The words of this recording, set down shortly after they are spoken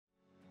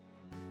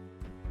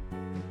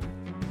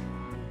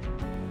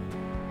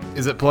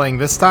Is it playing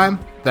this time?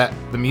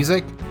 The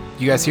music?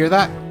 Do you guys hear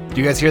that?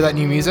 Do you guys hear that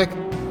new music?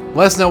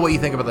 Let us know what you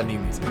think about the new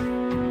music.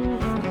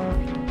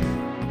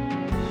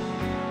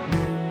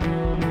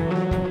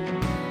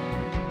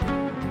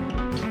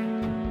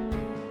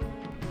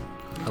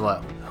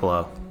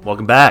 Hello.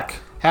 Welcome back.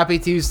 Happy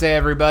Tuesday,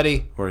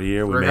 everybody. We're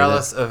here. We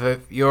Regardless of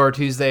if your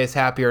Tuesday is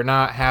happy or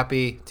not,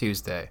 happy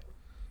Tuesday.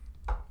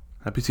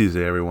 Happy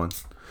Tuesday, everyone.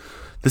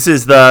 This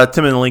is the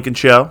Tim and Lincoln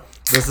Show.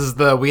 This is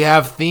the We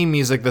Have Theme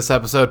Music This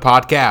Episode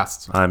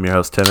podcast. I'm your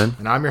host, Timon.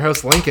 And I'm your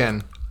host,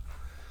 Lincoln.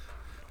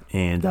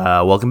 And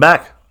welcome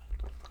back.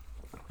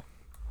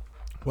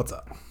 What's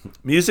up?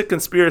 Music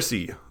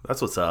conspiracy.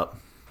 That's what's up.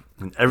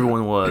 And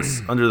everyone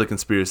was under the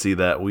conspiracy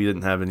that we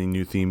didn't have any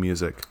new theme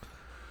music.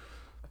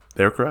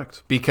 They're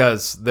correct.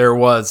 Because there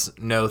was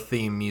no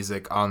theme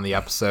music on the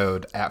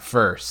episode at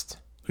first.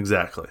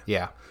 Exactly.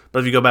 Yeah. But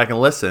if you go back and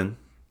listen,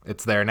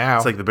 it's there now.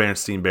 it's like the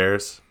Berenstein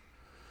Bears.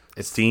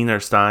 It's Steen or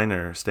Stein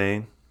or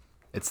Stain.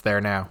 It's there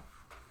now.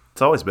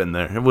 It's always been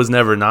there. It was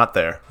never not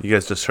there. You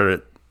guys just heard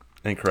it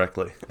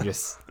incorrectly.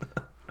 Just.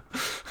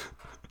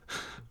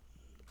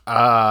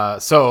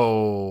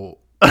 So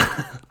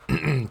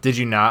did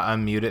you not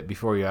unmute it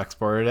before you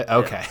exported it?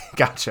 Okay, yeah.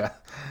 Gotcha.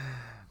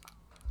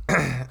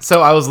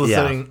 So I was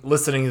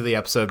listening to the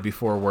episode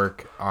before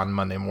work on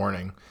Monday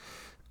morning,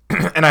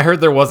 and I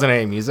heard there wasn't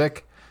any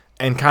music,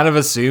 and kind of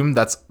assumed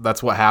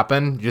that's what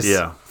happened. Just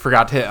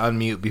forgot to hit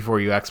unmute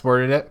before you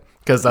exported it,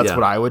 because that's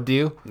what I would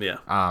do.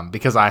 Yeah.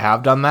 Because I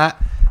have done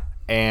that,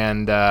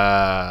 and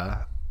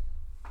I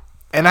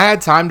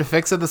had time to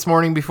fix it this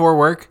morning before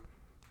work,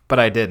 but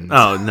I didn't.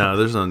 Oh no,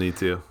 there's no need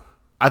to.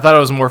 I thought it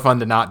was more fun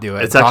to not do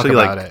it. It's actually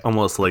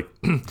almost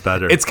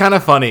better. It's kind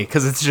of funny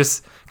because it's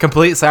just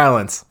complete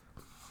silence.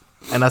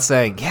 And us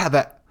saying,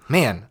 I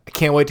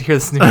can't wait to hear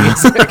this new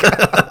music.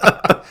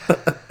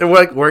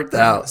 It worked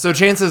out. So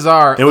chances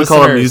are, and we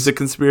call it music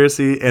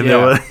conspiracy, and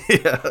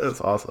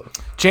it's awesome.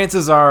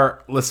 Chances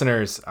are,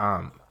 listeners,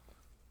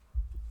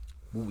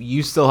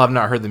 you still have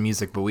not heard the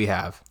music, but we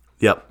have.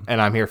 Yep.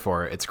 And I'm here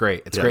for it. It's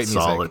great. It's great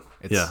music. Solid.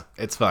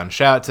 It's fun.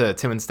 Shout out to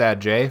Tim and Stad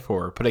J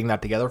for putting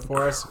that together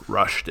for us.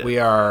 Rushed it. We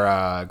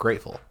are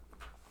grateful.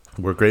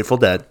 We're Grateful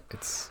Dead.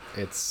 This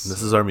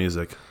is our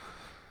music.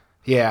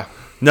 Yeah.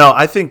 No,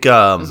 I think it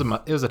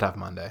was a tough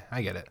Monday.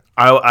 I get it.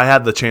 I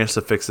had the chance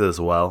to fix it as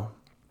well,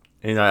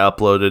 and I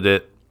uploaded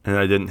it, and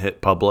I didn't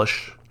hit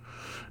publish,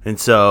 and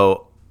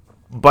so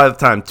by the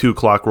time 2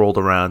 o'clock rolled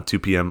around, 2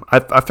 p.m.,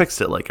 I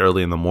fixed it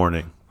early in the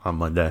morning on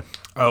Monday.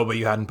 Oh, but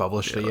you hadn't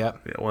published it yet?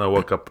 Yeah, when I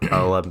woke up at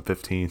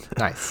 11:15.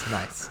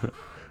 Nice.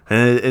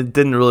 And it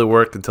didn't really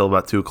work until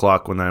about 2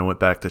 o'clock when I went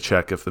back to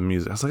check if the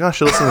music. I was like, I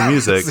should listen to the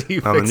music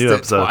So on the new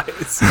episode.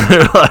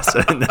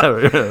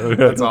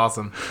 That's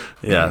awesome.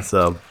 Yeah,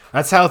 so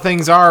that's how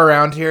things are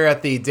around here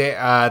at the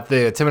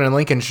Timon and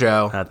Lincoln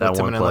show. At that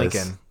one place.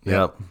 Lincoln.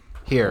 Yep.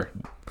 Here.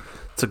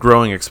 It's a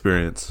growing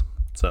experience.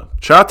 So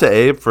shout out to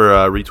Abe for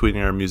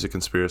retweeting our Music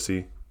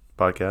Conspiracy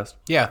podcast.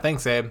 Yeah,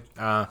 thanks, Abe.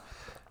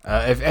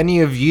 If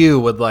any of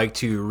you would like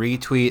to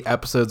retweet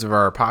episodes of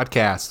our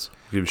podcast,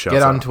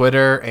 get on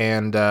Twitter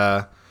and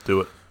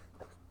do it.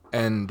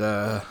 And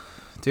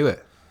do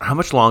it. How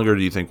much longer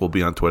do you think we'll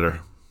be on Twitter?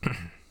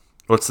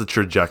 What's the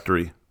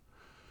trajectory?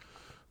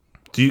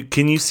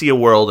 Can you see a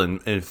world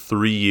in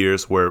 3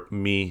 years where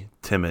me,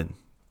 Timon,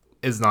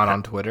 is not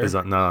on Twitter? Is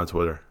not on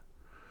Twitter.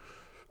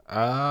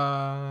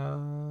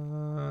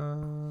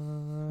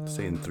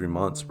 Say in 3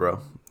 months,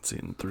 bro. See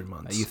in 3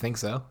 months. You think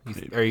so?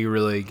 Are you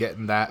really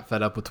getting that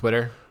fed up with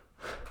Twitter?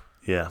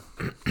 Yeah.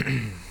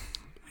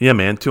 Yeah,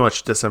 man. Too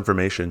much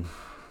disinformation.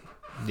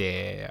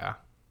 Yeah.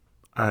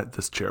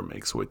 This chair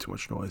makes way too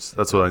much noise.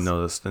 That's what I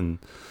noticed. And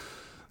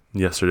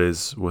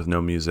yesterday's with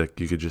no music,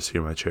 you could just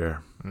hear my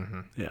chair.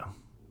 Mm-hmm. Yeah.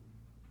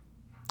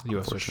 You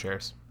want to switch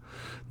chairs?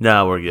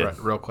 No, we're good.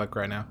 Real quick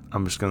right now.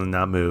 I'm just going to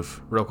not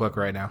move. Real quick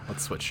right now.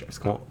 Let's switch chairs.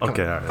 All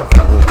right.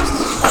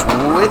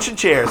 Switching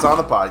chairs on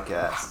the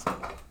podcast.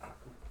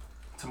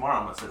 Tomorrow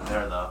I'm going to sit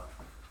there, though.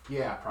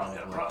 Yeah, probably.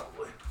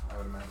 I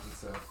would imagine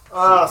so.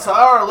 So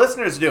how are our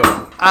listeners doing?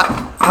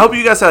 I hope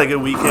you guys had a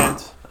good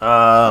weekend.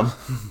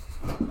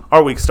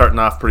 Our week's starting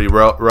off pretty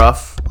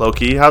rough, low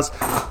key.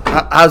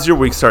 How's your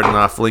week starting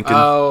off, Lincoln?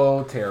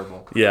 Oh,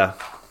 terrible. Yeah,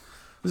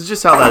 this is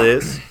just how that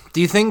is.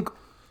 Do you think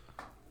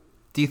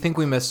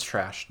we missed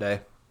trash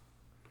day?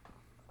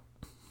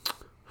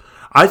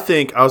 I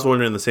was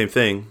wondering the same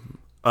thing.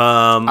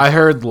 I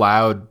heard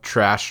loud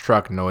trash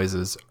truck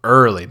noises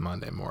early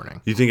Monday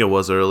morning. You think it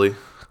was early?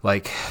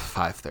 Like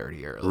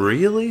 5:30 early.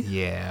 Really?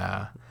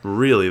 Yeah.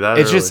 Really? That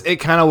it's early? It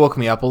kind of woke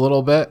me up a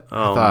little bit.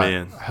 Oh,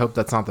 man. I hope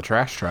that's not the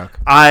trash truck.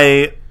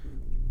 I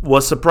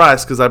was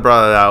surprised because I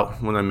brought it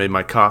out when I made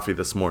my coffee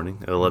this morning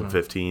at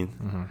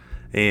 11:15,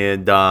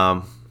 and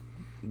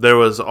there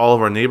was all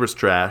of our neighbors'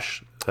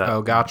 trash.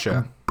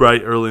 Gotcha.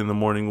 Bright early in the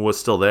morning was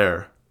still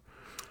there.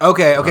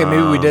 Okay,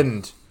 maybe we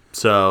didn't.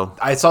 So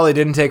I saw they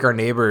didn't take our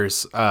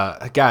neighbors.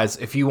 Guys,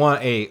 if you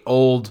want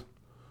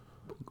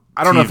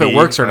I don't know if it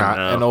works or not.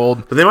 An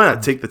old, but they might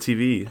not take the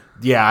TV.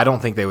 Yeah, I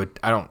don't think they would.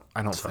 I don't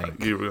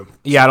think.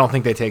 Yeah, I don't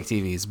think they take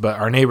TVs. But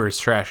our neighbors'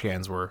 trash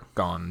cans were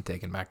gone and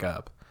taken back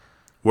up.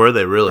 Were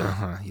they really?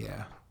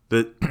 Yeah.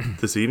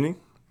 This evening?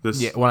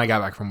 Yeah, when I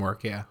got back from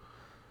work. Yeah.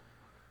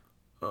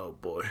 Oh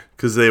boy,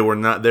 because they were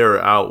not. They were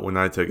out when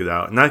I took it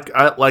out, and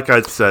I like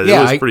I said, it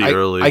was pretty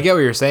early. I get what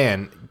you're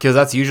saying because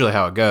that's usually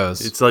how it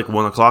goes. It's like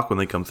 1 o'clock when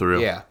they come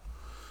through. Yeah.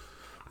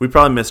 We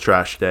probably missed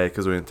trash day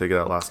because we didn't take it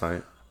out last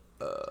night.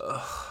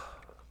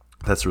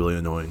 That's really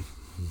annoying.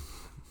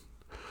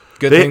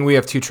 Good thing we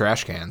have 2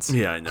 trash cans.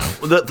 Yeah, I know.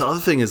 The other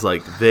thing is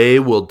like they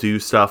will do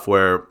stuff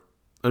where,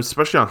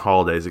 especially on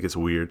holidays, it gets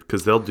weird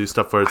because they'll do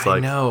stuff where it's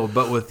like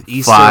but with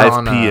Easter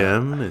 5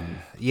 p.m. and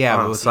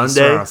but with Sunday.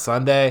 Easter on a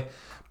Sunday.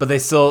 But they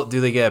still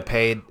do they get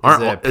paid?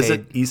 Is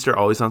it Easter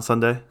always on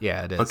Sunday?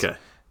 Yeah, it is. Okay.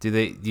 Do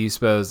you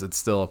suppose it's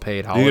still a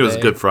paid holiday? I think it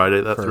was Good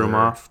Friday that threw them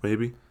off,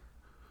 maybe.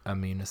 A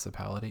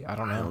municipality? I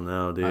don't know. I don't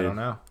know, dude. I don't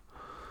know.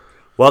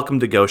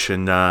 Welcome to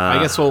Goshen.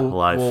 I guess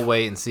we'll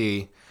wait and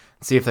see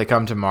if they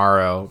come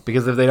tomorrow.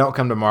 Because if they don't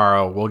come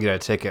tomorrow, we'll get a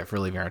ticket for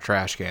leaving our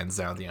trash cans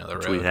down the end of the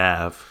road. Which we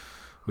have.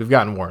 We've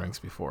gotten warnings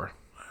before.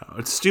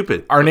 It's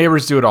stupid. Our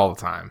neighbors do it all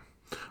the time.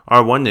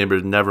 Our one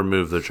neighbor never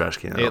moved their trash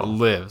can at all. It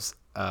lives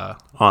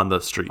on the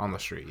street. On the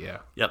street, yeah.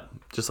 Yep.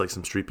 Just like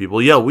some street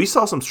people. Yeah, we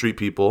saw some street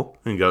people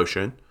in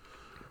Goshen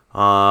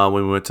when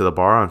we went to the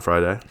bar on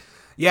Friday.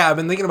 Yeah, I've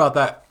been thinking about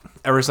that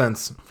ever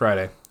since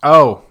Friday.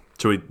 Oh.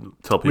 Should we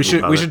tell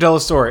people we should tell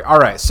a story. All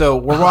right, so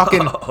we're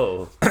walking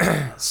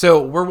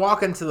so we're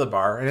walking to the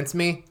bar, and it's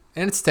me,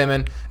 and it's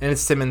Timon, and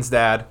it's Timon's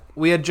dad.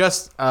 We had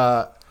just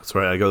That's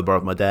right, I go to the bar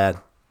with my dad.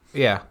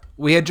 Yeah.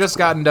 We had just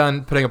gotten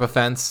done putting up a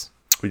fence.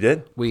 We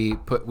did? We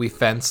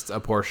fenced a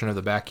portion of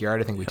the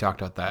backyard. I think we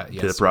talked about that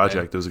yesterday. Did a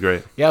project. It was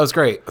great. Yeah, it was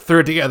great. Threw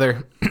it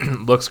together.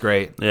 Looks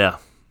great. Yeah.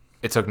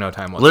 It took no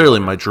time whatsoever. Literally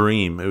my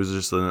dream. It was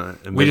just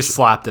we just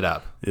slapped it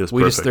up. It was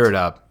we perfect. Just threw it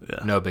up. Yeah.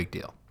 No big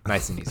deal.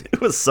 Nice and easy. It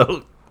was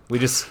so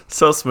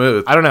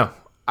smooth. I don't know.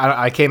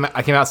 I came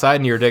outside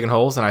and you were digging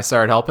holes and I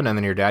started helping and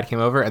then your dad came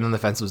over and then the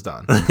fence was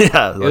done.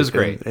 Yeah. It was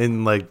great.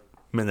 In like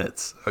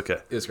minutes. Okay.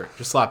 It was great.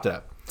 Just slapped it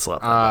up.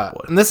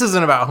 And this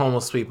isn't about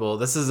homeless people.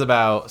 This is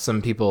about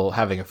some people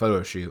having a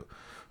photo shoot.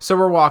 So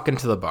we're walking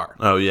to the bar.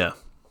 Oh, yeah.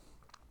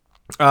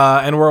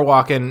 And we're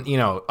walking,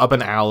 up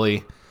an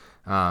alley.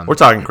 We're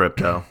talking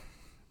crypto.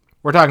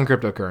 We're talking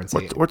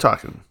cryptocurrency. We're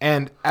talking.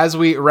 And as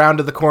we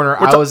rounded the corner,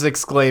 I was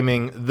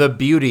exclaiming the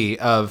beauty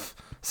of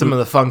some of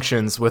the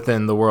functions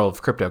within the world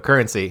of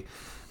cryptocurrency.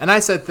 And I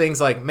said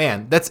things like,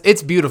 man,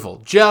 it's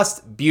beautiful,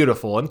 just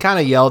beautiful, and kind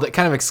of yelled it,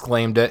 kind of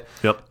exclaimed it.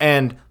 Yep.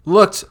 And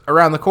looked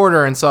around the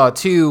corner and saw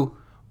 2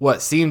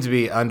 what seemed to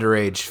be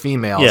underage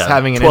females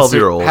having an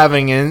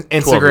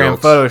Instagram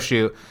photo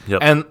shoot. Yep.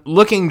 And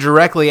looking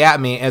directly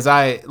at me as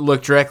I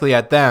looked directly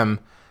at them,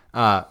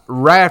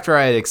 right after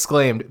I had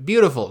exclaimed,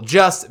 beautiful,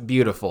 just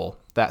beautiful,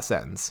 that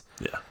sentence.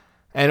 Yeah.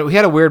 And we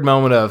had a weird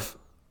moment of,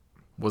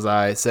 was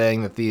I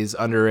saying that these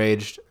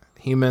underage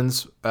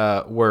humans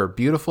were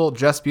beautiful,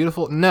 just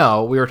beautiful?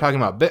 No, we were talking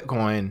about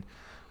Bitcoin,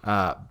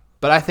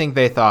 but I think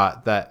they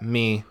thought that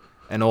me,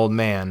 an old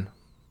man,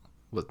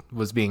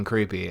 was being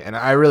creepy, and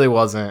I really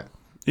wasn't.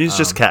 He's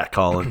just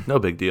catcalling. No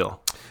big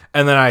deal.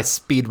 And then I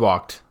speed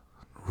walked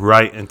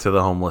right into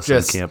the homeless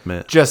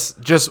encampment.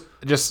 Just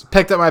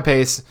picked up my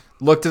pace,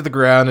 looked at the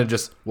ground, and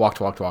just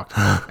walked,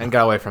 and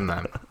got away from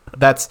them.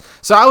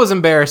 So I was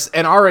embarrassed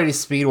and already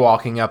speed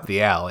walking up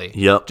the alley.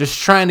 Yep.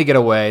 Just trying to get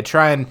away.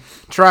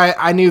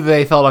 I knew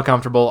they felt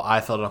uncomfortable.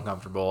 I felt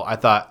uncomfortable. I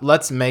thought,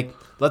 let's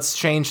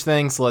change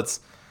things.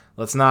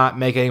 Let's not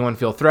make anyone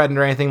feel threatened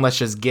or anything. Let's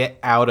just get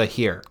out of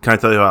here. Can I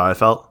tell you how I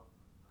felt?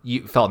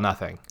 You felt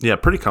nothing. Yeah,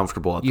 pretty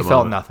comfortable at the moment. You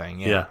felt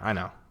nothing. Yeah. I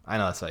know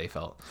that's how you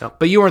felt. Yep.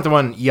 But you weren't the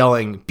one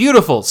yelling,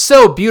 beautiful,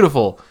 so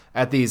beautiful,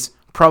 at these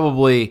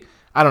probably,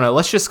 I don't know,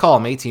 let's just call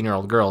them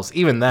 18-year-old girls.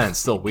 Even then, it's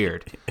still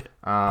weird.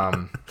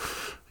 Yeah,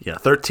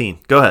 13.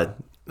 Go ahead.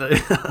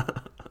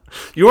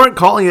 You weren't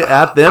calling it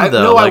at them,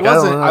 though. No,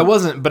 I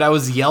wasn't, but I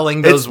was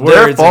yelling those words.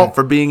 It's their fault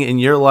for being in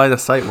your line of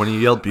sight when you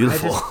yelled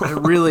beautiful. I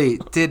really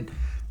did.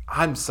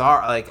 I'm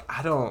sorry.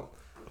 I don't.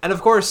 And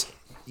of course,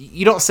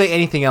 you don't say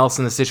anything else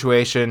in the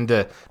situation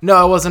no,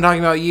 I wasn't talking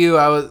about you.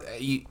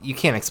 You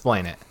can't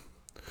explain it.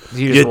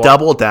 You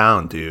double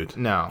down, dude.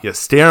 No. You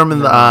stare them in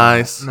the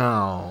eyes.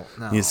 No.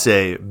 You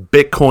say,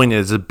 Bitcoin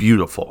is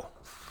beautiful.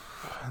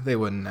 They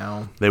wouldn't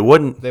know. They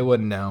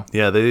wouldn't know.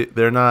 Yeah,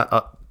 they're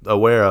not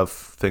aware of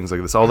things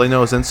like this. All they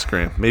know is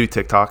Instagram. Maybe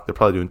TikTok. They're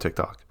probably doing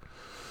TikTok.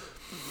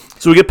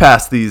 So we get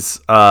past these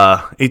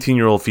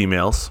 18-year-old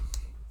females.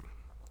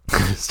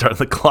 Starting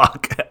the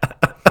clock.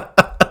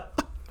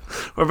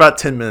 We're about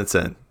 10 minutes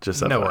in.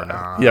 No, we're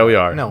not. Yeah, we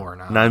are. No, we're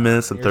not. 9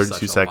 minutes and You're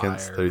 32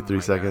 seconds, liar.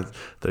 33 seconds, God.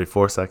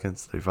 34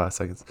 seconds, 35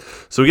 seconds.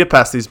 So we get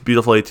past these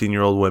beautiful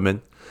 18-year-old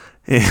women.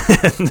 And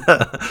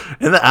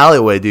in the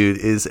alleyway, dude,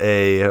 is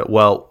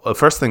the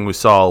first thing we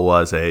saw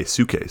was a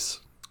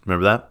suitcase.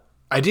 Remember that?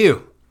 I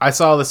do. I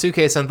saw the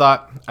suitcase and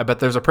thought, I bet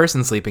there's a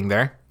person sleeping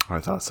there. I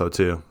thought so,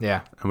 too.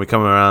 Yeah. And we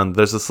come around.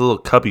 There's this little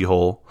cubby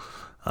hole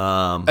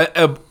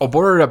A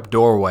boarded up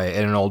doorway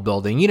in an old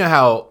building. You know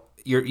how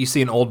you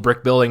see an old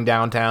brick building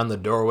downtown. The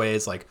doorway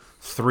is like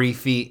 3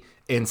 feet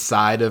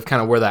inside of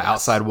kind of where the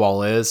outside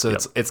wall is. So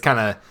it's kind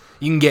of,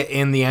 you can get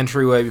in the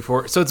entryway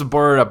before. So it's a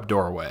boarded up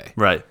doorway.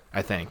 Right.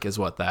 I think is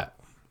what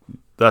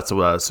That's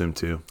what I assumed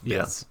too.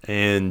 Yes. Yeah.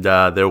 And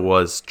there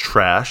was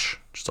trash,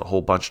 just a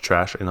whole bunch of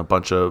trash and a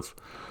bunch of...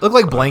 Looked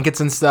like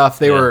blankets and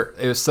stuff. It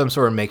was some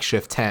sort of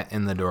makeshift tent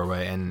in the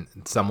doorway and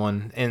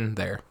someone in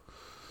there.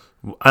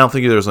 I don't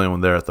think there was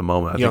anyone there at the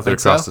moment. I think they're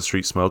across the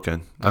street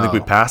smoking. I think we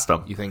passed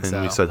them. You think and so?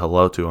 And we said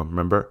hello to them,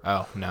 remember?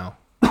 Oh, no.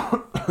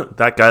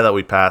 That guy that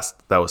we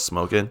passed that was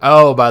smoking.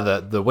 Oh, by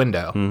the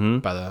window. Mm-hmm.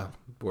 By the...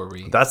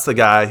 That's the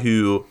guy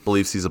who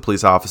believes he's a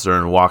police officer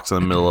and walks in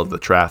the middle of the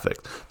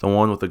traffic. The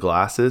one with the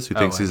glasses who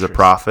thinks he's a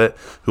prophet,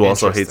 who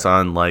also hates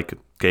on like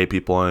gay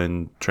people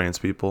and trans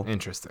people.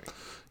 Interesting.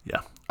 Yeah.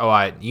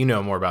 Oh, you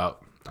know more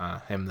about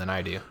him than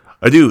I do.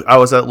 I do. I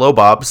was at Low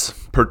Bob's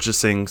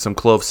purchasing some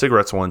Clove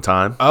cigarettes one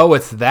time. Oh,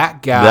 it's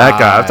that guy. That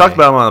guy. I've talked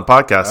about him on the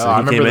podcast. Oh, I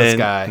remember this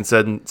guy. And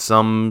said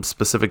some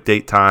specific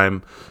date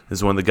time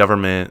is when the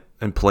government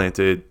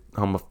implanted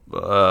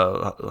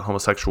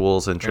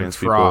homosexuals and trans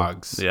people.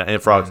 Frogs. Yeah,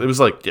 and frogs. It was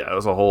like, it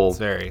was a whole... It's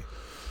very...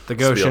 The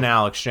Goshen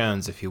Alex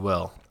Jones, if you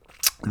will.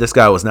 This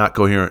guy was not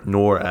coherent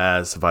nor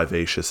as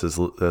vivacious as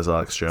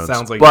Alex Jones.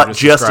 Sounds like but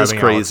just as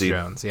crazy.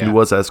 Jones, yeah. He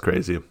was as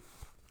crazy.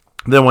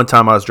 Then one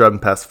time I was driving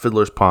past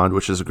Fiddler's Pond,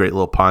 which is a great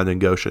little pond in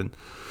Goshen.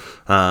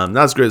 Not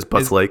as great as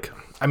Butts Lake.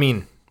 I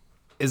mean,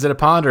 is it a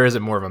pond or is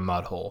it more of a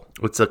mud hole?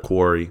 It's a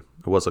quarry.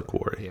 It was a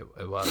quarry.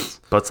 It was.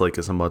 Butts Lake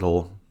is a mud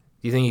hole.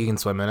 Do you think you can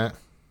swim in it?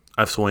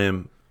 I've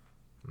swam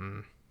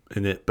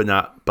in it, but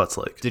not Butts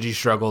Lake. Did you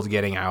struggle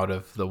getting out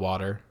of the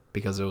water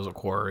because it was a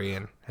quarry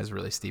and has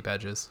really steep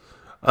edges?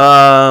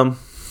 I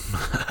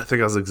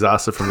think I was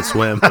exhausted from the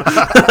swim.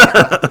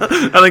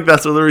 I think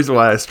that's the reason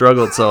why I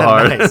struggled so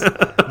hard. Nice.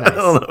 I don't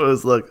know if it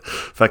was like the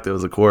fact that it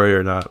was a quarry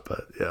or not,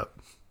 but yeah.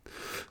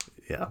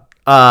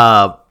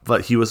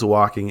 But he was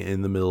walking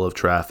in the middle of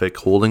traffic,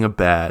 holding a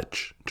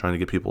badge, trying to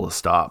get people to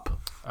stop.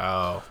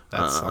 Oh,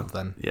 that's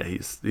something. Yeah,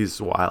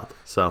 he's wild.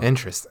 So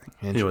Interesting.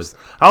 anyways,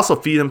 I also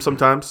feed him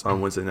sometimes on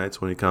Wednesday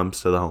nights when he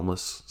comes to the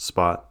homeless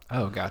spot.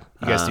 Oh God,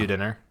 you guys do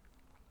dinner?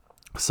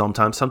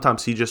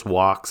 Sometimes he just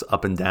walks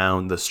up and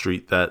down the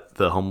street that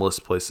the homeless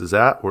place is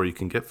at, where you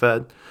can get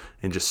fed,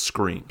 and just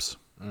screams.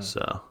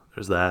 So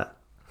there's that.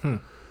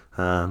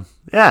 I'm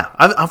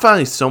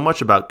finding so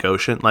much about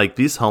Goshen. Like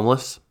these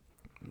homeless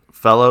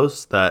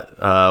fellows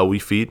that we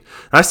feed. And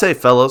I say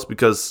fellows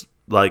because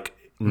like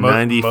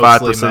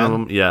 95% of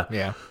them.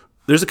 Yeah.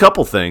 There's a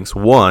couple things.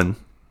 One,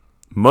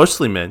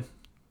 mostly men.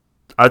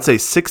 I'd say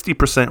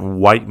 60%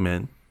 white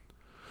men,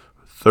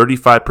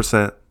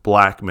 35%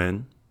 black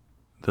men,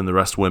 then the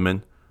rest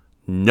women.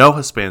 No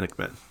Hispanic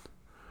men.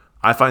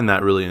 I find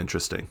that really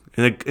interesting.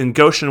 In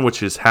Goshen,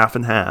 which is half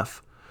and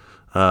half,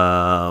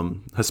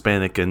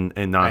 Hispanic and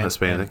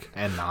non-Hispanic.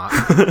 And not.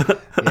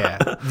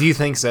 Yeah. Do you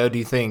think so? Do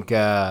you think...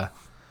 I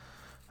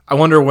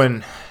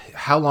wonder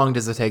how long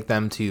does it take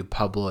them to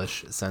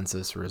publish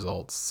census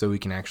results so we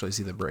can actually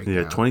see the breakdown?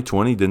 Yeah,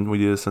 2020. Didn't we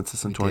do the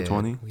census in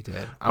 2020? We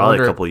did. Probably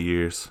a couple of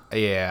years.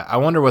 Yeah. I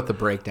wonder what the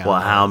breakdown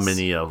is. How is.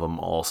 many of them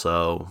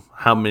also?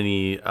 How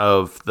many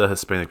of the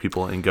Hispanic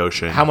people in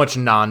Goshen? How much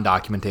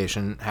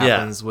non-documentation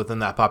happens within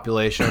that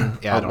population?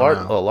 Yeah,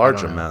 a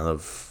large amount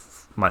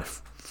of my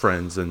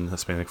friends and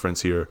Hispanic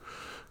friends here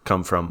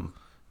come from...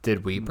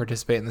 Did we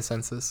participate in the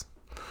census?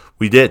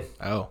 We did.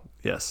 Oh.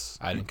 Yes.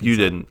 I didn't consent. You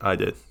didn't. I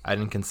did. I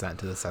didn't consent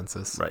to the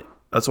census. Right.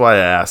 That's why I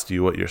asked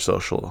you what your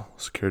social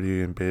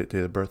security and date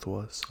of birth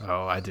was.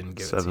 Oh, I didn't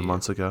give it to you. 7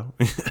 months ago.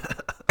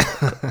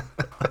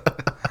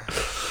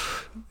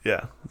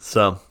 Yeah.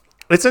 So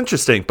it's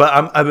interesting,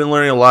 but I've been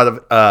learning a lot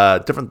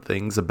of different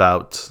things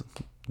about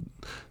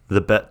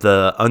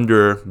the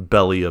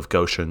underbelly of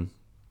Goshen.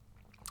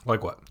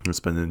 Like what? It's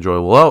been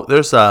enjoyable. Well,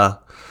 there's a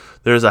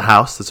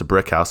house that's a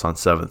brick house on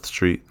 7th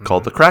Street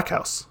called the Crack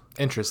House.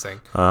 Interesting.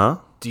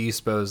 Do you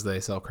suppose they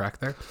sell crack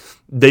there?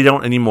 They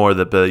don't anymore,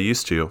 that they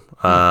used to.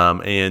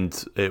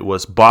 And it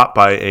was bought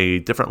by a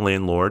different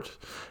landlord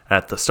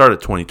at the start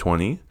of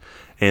 2020.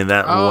 And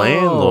that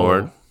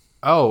landlord...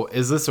 Oh,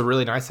 is this a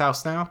really nice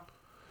house now?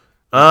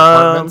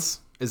 Apartments?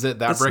 Is it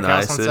that brick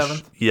house on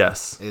 7th?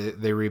 Yes.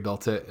 They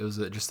rebuilt it. It was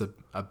just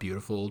a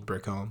beautiful old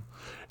brick home.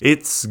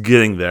 It's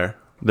getting there.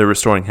 They're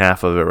restoring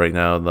half of it right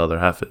now, and the other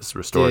half is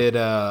restored. Did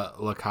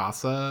La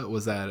Casa,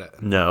 was that a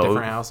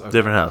different house? Okay.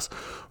 Different house.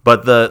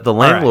 But the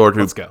landlord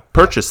who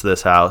purchased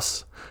this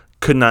house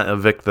could not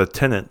evict the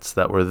tenants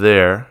that were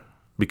there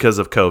because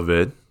of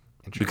COVID,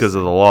 because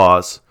of the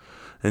laws.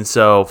 And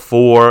so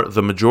for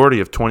the majority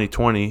of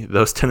 2020,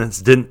 those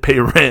tenants didn't pay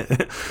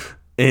rent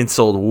and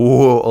sold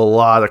a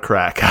lot of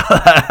crack out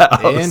of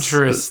that house.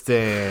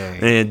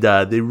 Interesting. And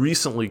they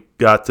recently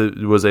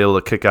was able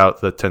to kick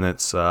out the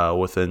tenants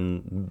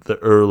within the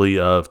early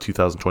of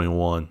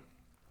 2021.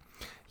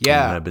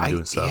 Yeah, and I've been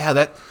doing stuff.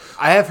 Yeah,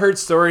 I have heard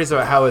stories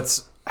about how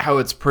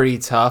it's pretty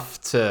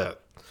tough to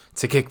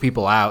kick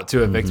people out,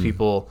 to evict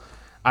people.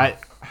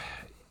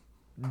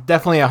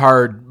 definitely a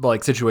hard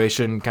like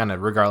situation, kind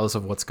of regardless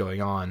of what's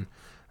going on.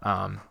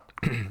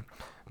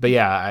 But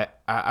yeah,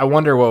 I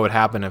wonder what would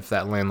happen if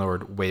that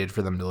landlord waited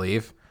for them to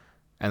leave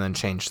and then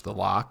changed the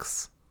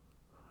locks.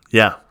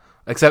 Yeah.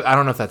 Except I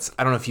don't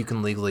know if you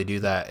can legally do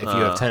that if you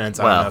have tenants.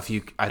 I don't know if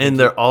you. And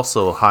they're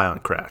also high on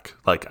crack.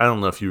 Like I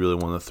don't know if you really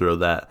want to throw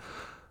that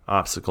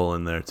obstacle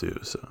in there too.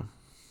 So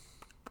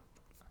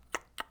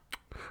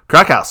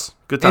crack house,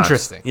 good times.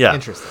 Interesting. Yeah,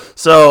 interesting.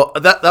 So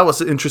that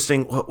was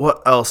interesting.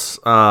 What else?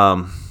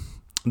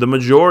 The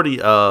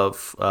majority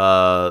of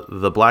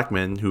the black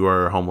men who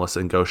are homeless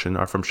in Goshen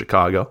are from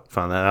Chicago.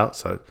 Found that out.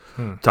 So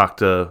I talked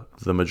to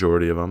the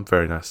majority of them.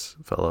 Very nice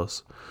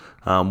fellows.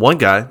 One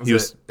guy.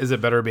 Is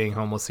it better being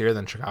homeless here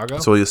than Chicago?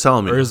 So he was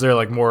telling me. Or is there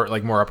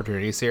more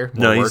opportunities here?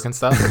 More work and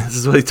stuff? This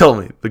is what he told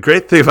me. The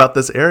great thing about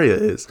this area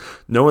is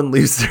no one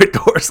leaves their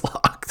doors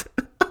locked.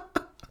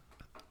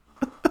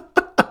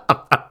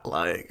 I'm not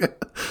lying.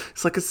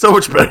 It's like it's so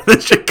much better than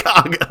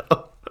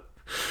Chicago.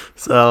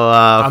 So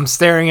I'm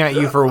staring at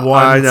you for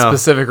one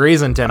specific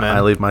reason, Tim.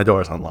 I leave my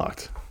doors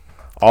unlocked.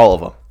 All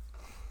of them.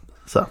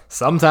 So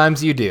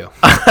sometimes you do.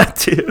 I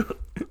do.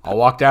 I'll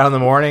walk down in the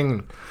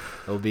morning.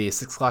 It'll be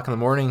 6 o'clock in the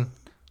morning.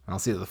 I'll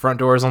see that the front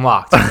door is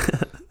unlocked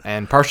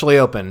and partially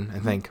open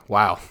and think,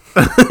 wow.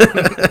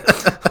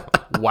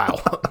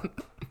 Wow.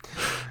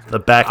 The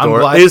back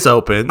door is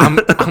open.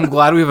 I'm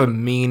glad we have a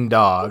mean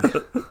dog.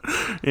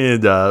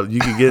 And you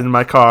can get in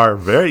my car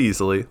very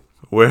easily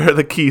where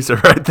the keys are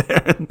right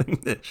there in the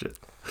ignition.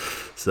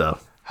 So.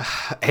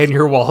 And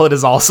your wallet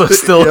is also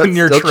still in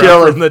your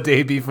truck from the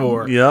day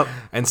before. Yep.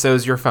 And so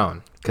is your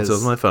phone. So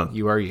is my phone.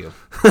 You are you.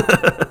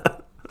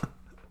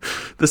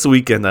 This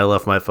weekend, I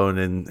left my phone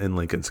in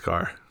Lincoln's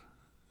car.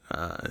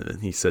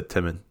 And he said,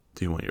 Timon,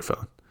 do you want your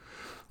phone?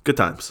 Good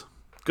times.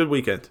 Good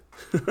weekend.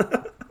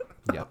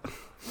 Yep.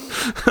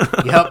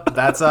 Yep,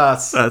 that's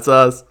us. That's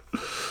us.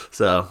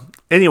 So,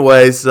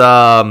 anyways,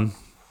 yeah,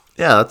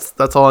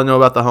 that's all I know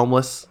about the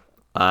homeless.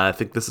 I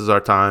think this is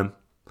our time.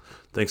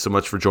 Thanks so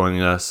much for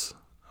joining us.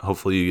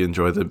 Hopefully you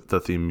enjoy the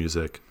theme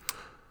music.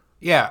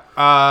 Yeah.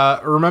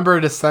 Remember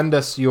to send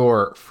us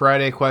your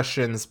Friday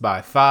questions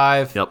by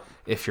 5. Yep.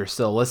 If you're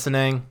still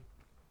listening.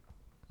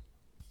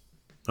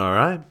 All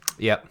right.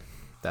 Yep.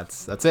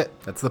 That's it.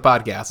 That's the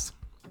podcast.